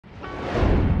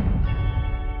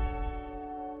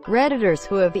Redditors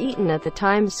who have eaten at the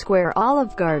Times Square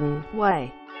Olive Garden.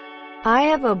 Why? I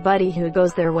have a buddy who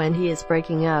goes there when he is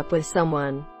breaking up with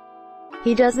someone.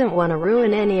 He doesn't want to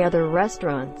ruin any other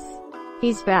restaurants.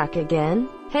 He's back again?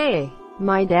 Hey,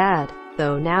 my dad,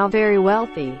 though now very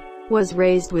wealthy, was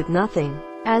raised with nothing.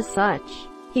 As such,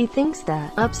 he thinks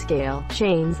that upscale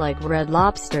chains like Red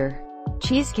Lobster,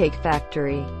 Cheesecake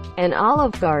Factory, and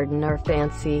Olive Garden are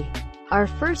fancy. Our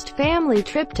first family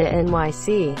trip to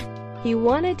NYC, he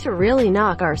wanted to really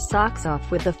knock our socks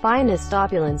off with the finest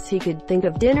opulence he could think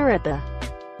of. Dinner at the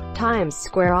Times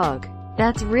Square Og.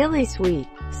 That's really sweet.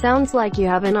 Sounds like you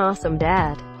have an awesome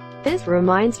dad. This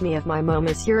reminds me of my mom.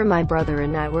 My brother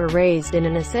and I were raised in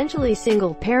an essentially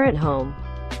single-parent home.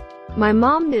 My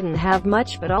mom didn't have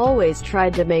much but always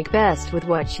tried to make best with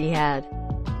what she had.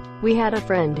 We had a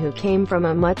friend who came from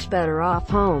a much better off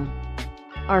home.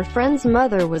 Our friend's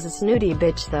mother was a snooty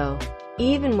bitch though.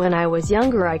 Even when I was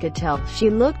younger I could tell she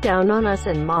looked down on us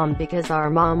and mom because our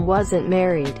mom wasn't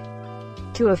married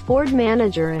to a Ford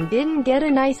manager and didn't get a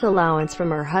nice allowance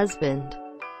from her husband.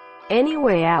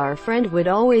 Anyway, our friend would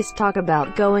always talk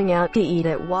about going out to eat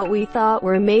at what we thought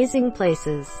were amazing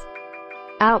places.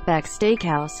 Outback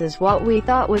Steakhouse is what we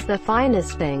thought was the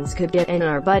finest things could get, and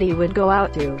our buddy would go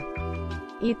out to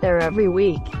eat there every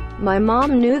week. My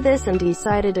mom knew this and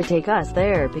decided to take us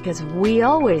there because we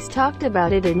always talked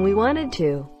about it and we wanted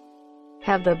to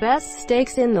have the best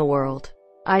steaks in the world.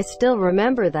 I still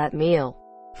remember that meal.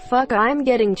 Fuck, I'm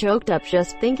getting choked up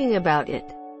just thinking about it.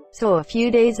 So a few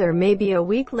days or maybe a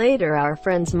week later our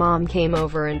friend's mom came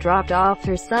over and dropped off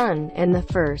her son, and the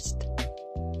first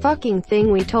fucking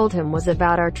thing we told him was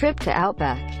about our trip to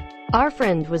Outback. Our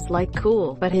friend was like,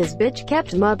 cool, but his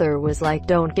bitch-kept mother was like,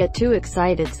 don't get too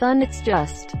excited son, it's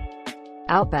just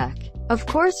Outback. Of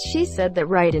course she said that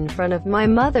right in front of my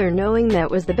mother, knowing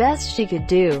that was the best she could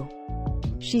do.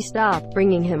 She stopped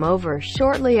bringing him over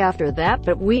shortly after that,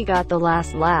 but we got the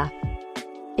last laugh.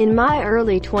 In my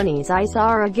early 20s I saw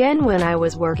her again when I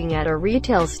was working at a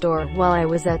retail store while I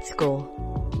was at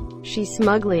school. She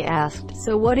smugly asked,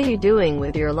 so what are you doing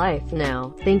with your life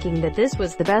now, thinking that this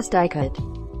was the best I could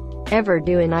ever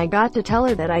do, and I got to tell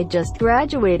her that I just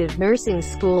graduated nursing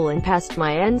school and passed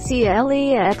my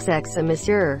NCLEXX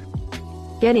monsieur.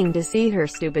 Getting to see her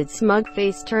stupid smug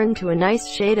face turn to a nice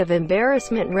shade of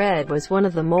embarrassment red was one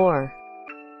of the more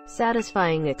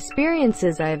satisfying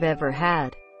experiences I've ever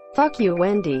had. Fuck you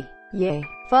Wendy. Yay.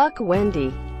 Fuck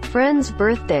Wendy. Friend's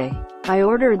birthday. I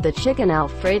ordered the chicken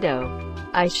Alfredo.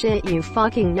 I shit you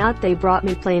fucking not, they brought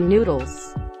me plain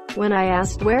noodles. When I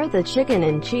asked where the chicken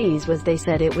and cheese was, they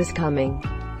said it was coming.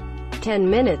 10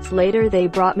 minutes later they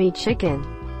brought me chicken.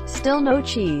 Still no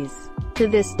cheese. To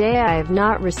this day I have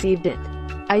not received it.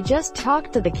 I just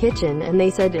talked to the kitchen and they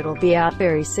said it'll be out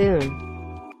very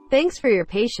soon. Thanks for your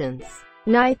patience.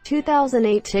 Night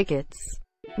 2008 tickets.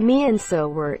 Me and So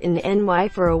were in NY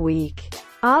for a week.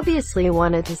 Obviously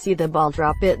wanted to see the ball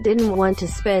drop, it didn't want to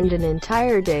spend an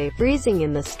entire day freezing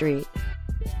in the street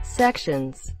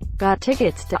sections. Got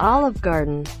tickets to Olive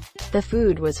Garden. The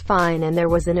food was fine and there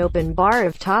was an open bar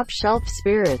of top shelf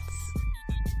spirits.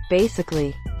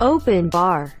 Basically, open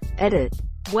bar. Edit.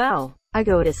 Well, I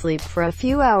go to sleep for a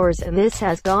few hours and this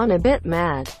has gone a bit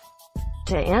mad.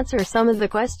 To answer some of the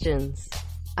questions,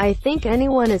 I think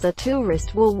anyone as a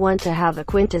tourist will want to have a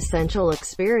quintessential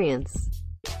experience.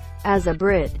 As a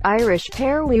Brit-Irish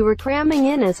pair we were cramming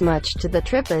in as much to the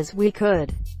trip as we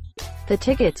could. The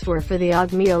tickets were for the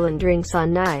Og meal and drinks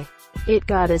on night. It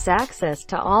got us access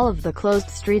to all of the closed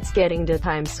streets getting to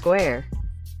Times Square.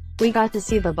 We got to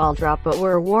see the ball drop but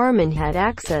were warm and had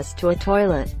access to a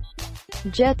toilet.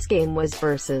 Jets game was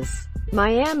versus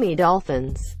Miami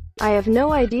Dolphins. I have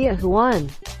no idea who won,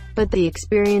 but the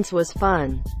experience was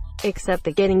fun. Except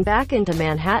the getting back into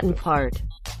Manhattan part.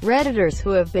 Redditors who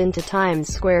have been to Times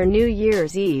Square New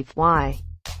Year's Eve. Why?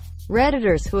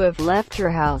 Redditors who have left your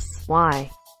house.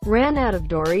 Why? Ran out of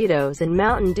Doritos and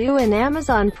Mountain Dew and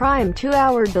Amazon Prime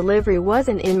 2-hour delivery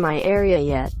wasn't in my area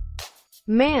yet.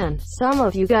 Man, some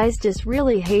of you guys just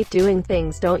really hate doing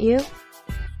things, don't you?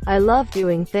 I love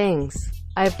doing things.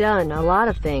 I've done a lot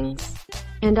of things.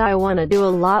 And I want to do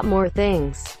a lot more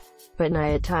things. But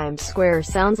night at Times Square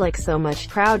sounds like so much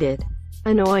crowded,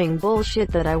 annoying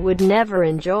bullshit that I would never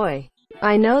enjoy.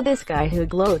 I know this guy who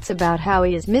gloats about how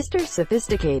he is Mr.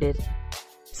 Sophisticated.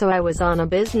 So I was on a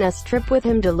business trip with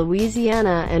him to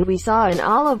Louisiana and we saw an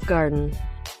Olive Garden.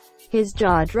 His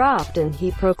jaw dropped and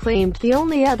he proclaimed, the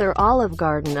only other Olive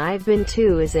Garden I've been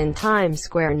to is in Times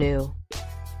Square, New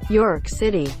York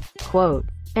City. Quote.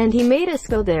 And he made us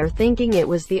go there thinking it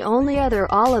was the only other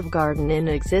Olive Garden in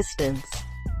existence.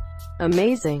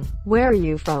 Amazing. Where are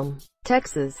you from?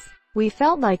 Texas. We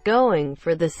felt like going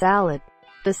for the salad.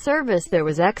 The service there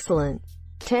was excellent.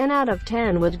 10 out of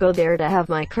 10 would go there to have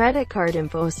my credit card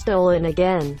info stolen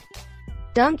again.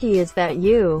 Donkey, is that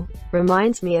you?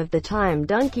 Reminds me of the time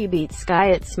Donkey beat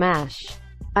Sky at Smash.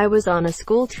 I was on a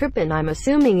school trip and I'm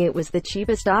assuming it was the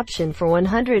cheapest option for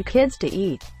 100 kids to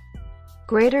eat.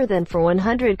 Greater than for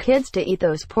 100 kids to eat,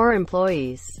 those poor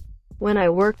employees. When I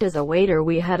worked as a waiter,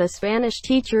 we had a Spanish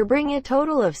teacher bring a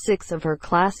total of 6 of her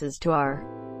classes to our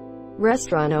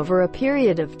restaurant over a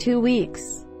period of 2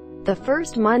 weeks. The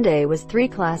first Monday was 3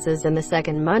 classes and the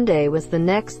second Monday was the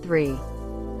next 3.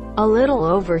 A little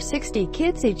over 60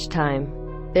 kids each time.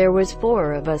 There was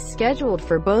 4 of us scheduled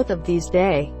for both of these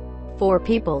days. 4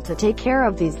 people to take care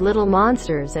of these little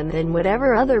monsters, and then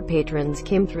whatever other patrons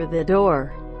came through the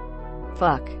door.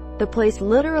 Fuck. The place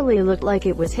literally looked like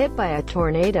it was hit by a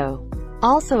tornado.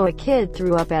 Also, a kid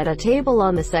threw up at a table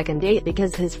on the second date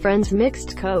because his friends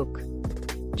mixed Coke,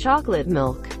 chocolate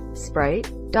milk,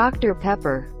 Sprite, Dr.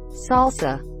 Pepper,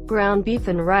 salsa, ground beef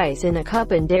and rice in a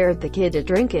cup and dared the kid to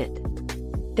drink it.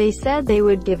 They said they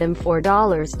would give him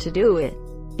 $4 to do it.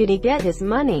 Did he get his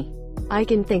money? I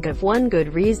can think of one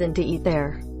good reason to eat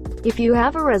there. If you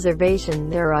have a reservation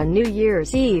there on New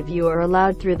Year's Eve, you are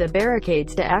allowed through the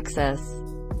barricades to access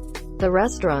the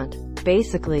restaurant.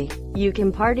 Basically, you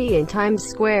can party in Times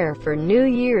Square for New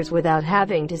Year's without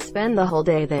having to spend the whole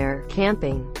day there,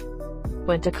 camping.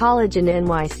 Went to college in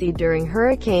NYC during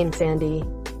Hurricane Sandy,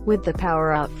 with the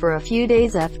power out for a few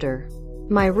days after.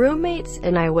 My roommates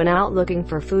and I went out looking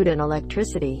for food and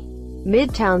electricity.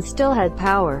 Midtown still had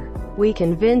power. We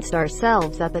convinced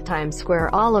ourselves that the Times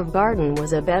Square Olive Garden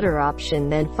was a better option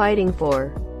than fighting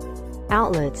for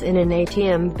outlets in an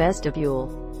ATM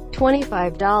vestibule.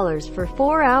 $25 for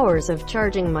 4 hours of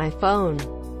charging my phone.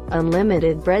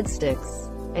 Unlimited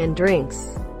breadsticks and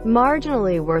drinks.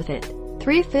 Marginally worth it.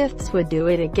 3/5 would do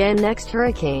it again next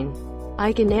hurricane.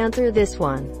 I can answer this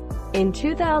one. In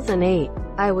 2008,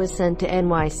 I was sent to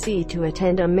NYC to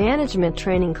attend a management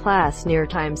training class near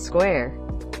Times Square.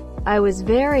 I was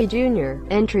very junior,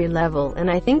 entry level, and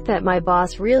I think that my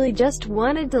boss really just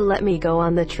wanted to let me go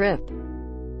on the trip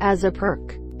as a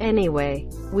perk. Anyway,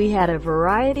 we had a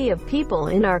variety of people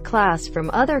in our class from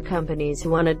other companies who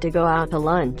wanted to go out to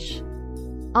lunch.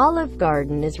 Olive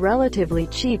Garden is relatively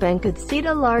cheap and could seat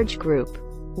a large group.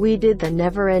 We did the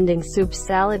never-ending soup,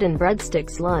 salad and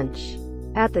breadsticks lunch.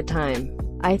 At the time,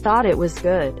 I thought it was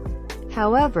good.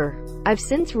 However, I've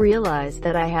since realized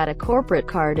that I had a corporate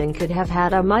card and could have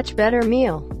had a much better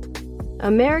meal.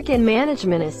 American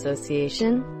Management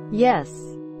Association? Yes.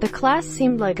 The class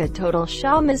seemed like a total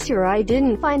show, monsieur. I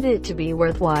didn't find it to be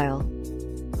worthwhile.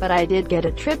 But I did get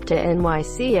a trip to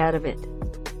NYC out of it.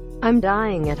 I'm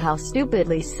dying at how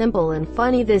stupidly simple and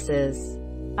funny this is.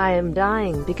 I am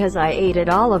dying because I ate at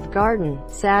Olive Garden.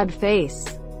 Sad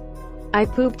face. I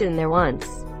pooped in there once.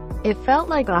 It felt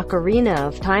like Ocarina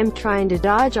of Time trying to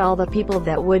dodge all the people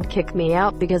that would kick me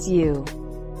out because you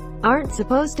aren't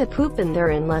supposed to poop in there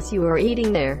unless you are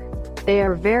eating there. They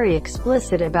are very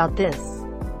explicit about this.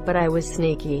 But I was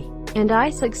sneaky. And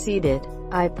I succeeded.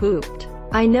 I pooped.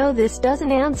 I know this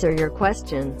doesn't answer your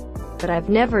question, but I've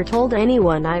never told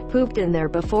anyone I pooped in there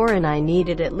before, and I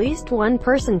needed at least one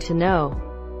person to know.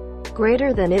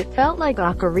 Greater than it felt like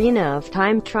Ocarina of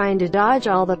Time trying to dodge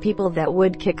all the people that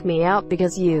would kick me out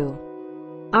because you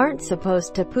aren't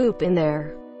supposed to poop in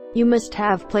there. You must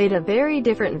have played a very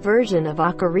different version of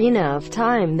Ocarina of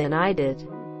Time than I did.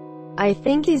 I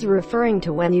think he's referring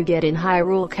to when you get in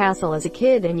Hyrule Castle as a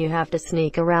kid and you have to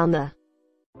sneak around the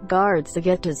guards to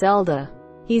get to Zelda.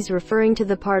 He's referring to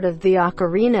the part of the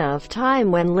Ocarina of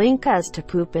Time when Link has to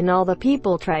poop and all the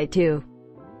people try to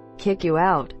kick you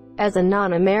out. As a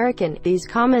non-American, these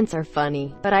comments are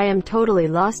funny, but I am totally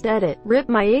lost at it. Rip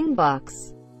my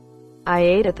inbox. I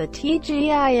ate at the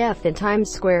TGIF in Times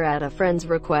Square at a friend's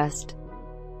request.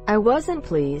 I wasn't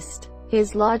pleased.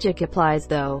 His logic applies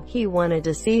though. He wanted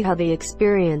to see how the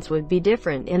experience would be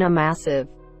different in a massive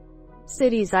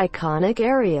city's iconic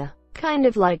area. Kind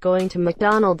of like going to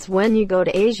McDonald's when you go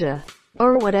to Asia.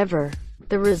 Or whatever.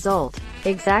 The result,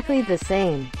 exactly the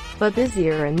same, but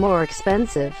busier and more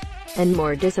expensive. And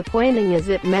more disappointing as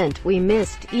it meant we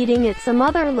missed eating at some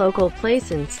other local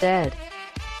place instead.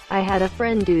 I had a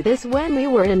friend do this when we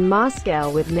were in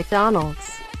Moscow with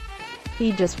McDonald's.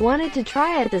 He just wanted to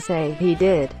try it to say he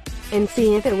did, and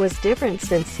see if it was different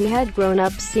since he had grown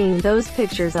up seeing those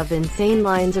pictures of insane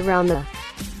lines around the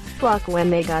block when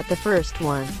they got the first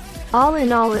one. All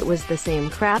in all, it was the same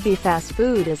crappy fast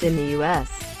food as in the US.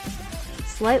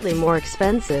 Slightly more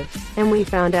expensive, and we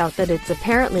found out that it's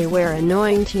apparently where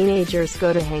annoying teenagers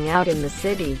go to hang out in the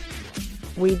city.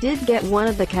 We did get one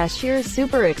of the cashiers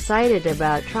super excited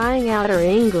about trying out her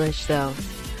English though,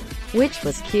 which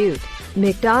was cute.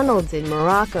 McDonald's in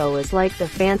Morocco is like the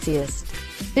fanciest,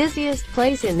 busiest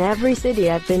place in every city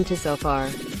I've been to so far.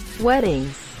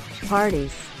 Weddings,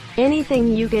 parties,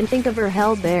 anything you can think of are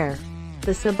held there.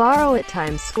 The Sbarro at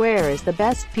Times Square is the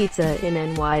best pizza in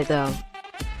NY though.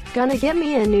 Gonna get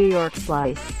me a New York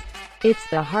slice. It's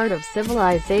the heart of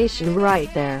civilization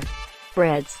right there.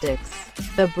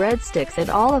 Breadsticks. The breadsticks at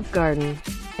Olive Garden,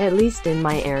 at least in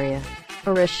my area,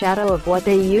 are a shadow of what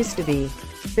they used to be.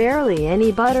 Barely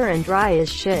any butter and dry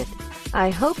as shit. I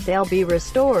hope they'll be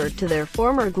restored to their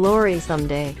former glory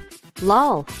someday.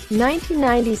 Lol.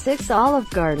 1996 Olive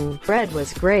Garden bread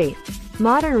was great.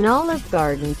 Modern Olive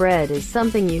Garden bread is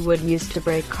something you would use to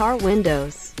break car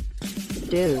windows.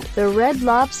 Dude, the Red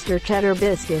Lobster cheddar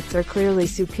biscuits are clearly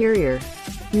superior.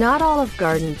 Not Olive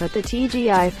Garden but the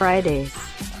TGI Fridays.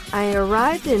 I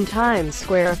arrived in Times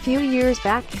Square a few years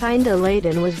back kinda late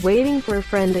and was waiting for a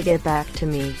friend to get back to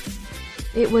me.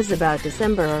 It was about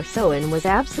December or so and was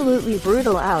absolutely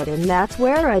brutal out, and that's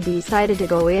where I decided to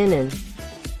go in and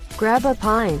grab a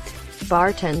pint.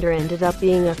 Bartender ended up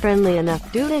being a friendly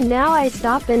enough dude, and now I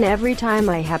stop in every time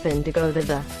I happen to go to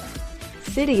the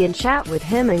city and chat with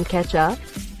him and catch up.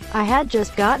 I had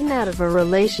just gotten out of a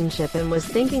relationship and was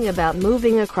thinking about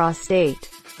moving across state.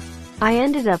 I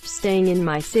ended up staying in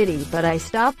my city, but I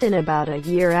stopped in about a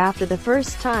year after the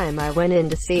first time I went in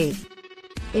to see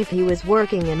if he was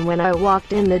working, and when I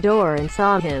walked in the door and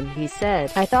saw him, he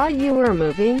said, "I thought you were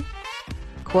moving?"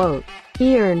 Quote,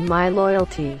 he earned my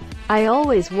loyalty. I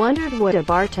always wondered what a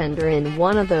bartender in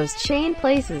one of those chain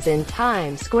places in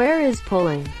Times Square is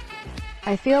pulling.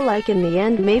 I feel like in the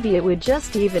end maybe it would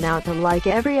just even out to like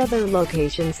every other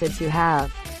location, since you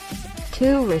have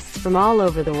tourists from all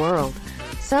over the world.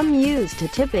 Some used to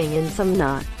tipping and some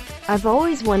not. I've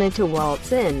always wanted to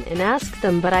waltz in and ask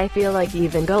them, but I feel like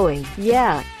even going,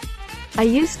 "Yeah, I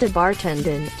used to bartend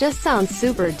in," just sounds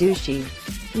super douchey.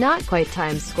 Not quite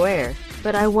Times Square,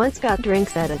 but I once got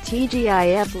drinks at a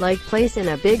TGIF-like place in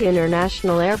a big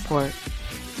international airport.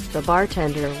 The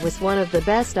bartender was one of the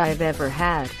best I've ever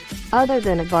had. Other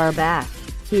than a bar back,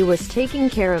 he was taking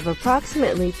care of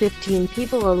approximately 15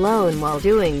 people alone while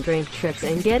doing drink trips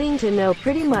and getting to know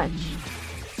pretty much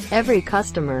every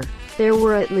customer. There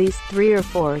were at least 3 or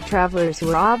 4 travelers who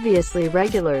were obviously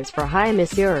regulars for Hi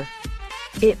Monsieur.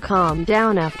 It calmed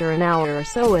down after an hour or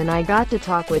so and I got to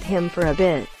talk with him for a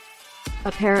bit.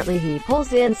 Apparently he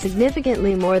pulls in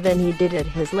significantly more than he did at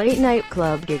his late-night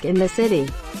club gig in the city.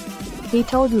 He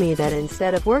told me that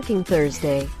instead of working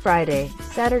Thursday, Friday,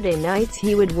 Saturday nights,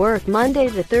 he would work Monday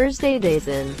to Thursday days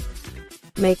and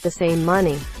make the same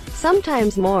money,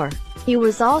 sometimes more. He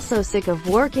was also sick of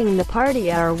working the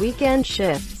party hour weekend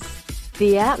shifts.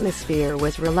 The atmosphere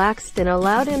was relaxed and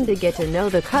allowed him to get to know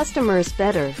the customers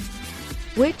better,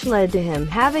 which led to him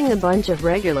having a bunch of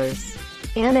regulars.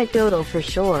 Anecdotal for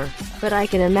sure, but I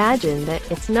can imagine that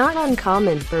it's not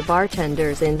uncommon for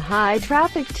bartenders in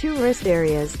high-traffic tourist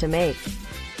areas to make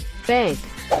bank.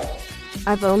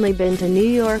 I've only been to New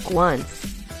York once,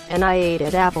 and I ate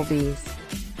at Applebee's.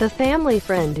 The family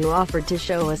friend who offered to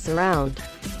show us around,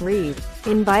 Reed,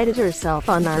 invited herself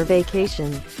on our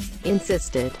vacation,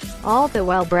 insisted, all the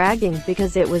while bragging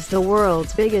because it was the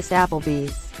world's biggest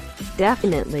Applebee's.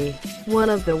 Definitely one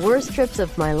of the worst trips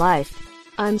of my life.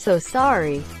 I'm so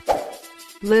sorry.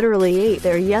 Literally ate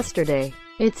there yesterday.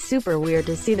 It's super weird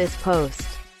to see this post.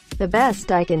 The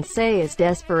best I can say is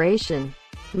desperation.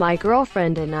 My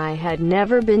girlfriend and I had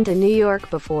never been to New York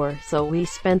before, so we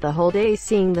spent the whole day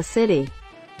seeing the city.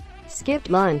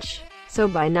 Skipped lunch, so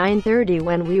by 9:30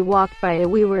 when we walked by it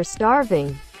we were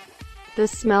starving. The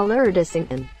smell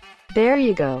sinking. There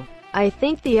you go. I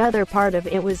think the other part of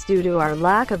it was due to our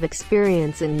lack of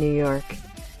experience in New York.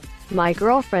 My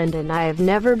girlfriend and I have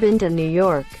never been to New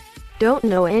York, don't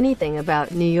know anything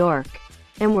about New York,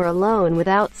 and we're alone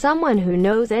without someone who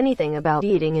knows anything about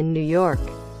eating in New York.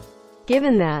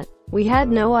 Given that, we had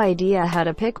no idea how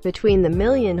to pick between the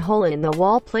million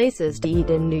hole-in-the-wall places to eat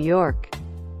in New York.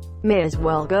 May as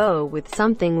well go with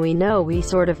something we know we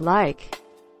sort of like.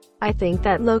 I think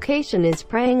that location is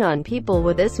preying on people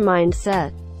with this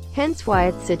mindset, hence why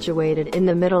it's situated in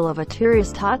the middle of a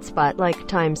tourist hotspot like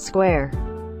Times Square.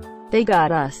 They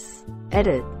got us.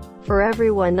 Edit. For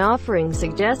everyone offering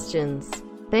suggestions,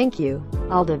 thank you.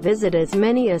 I'll visit as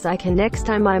many as I can next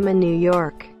time I'm in New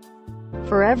York.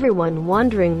 For everyone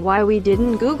wondering why we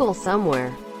didn't Google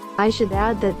somewhere, I should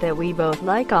add that we both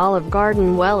like Olive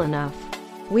Garden well enough.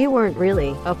 We weren't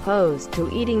really opposed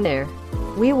to eating there.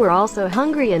 We were also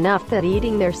hungry enough that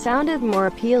eating there sounded more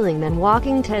appealing than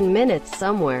walking 10 minutes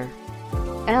somewhere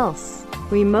else.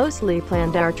 We mostly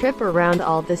planned our trip around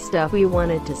all the stuff we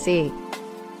wanted to see.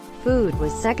 Food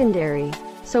was secondary,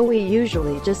 so we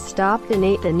usually just stopped and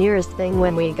ate the nearest thing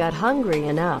when we got hungry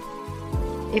enough.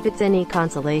 If it's any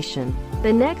consolation,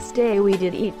 the next day we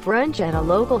did eat brunch at a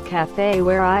local cafe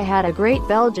where I had a great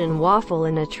Belgian waffle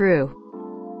in a true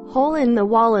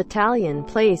hole-in-the-wall Italian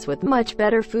place with much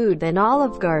better food than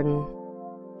Olive Garden.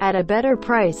 At a better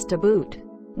price to boot.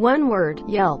 One word,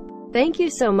 Yelp. Thank you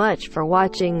so much for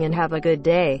watching and have a good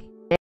day.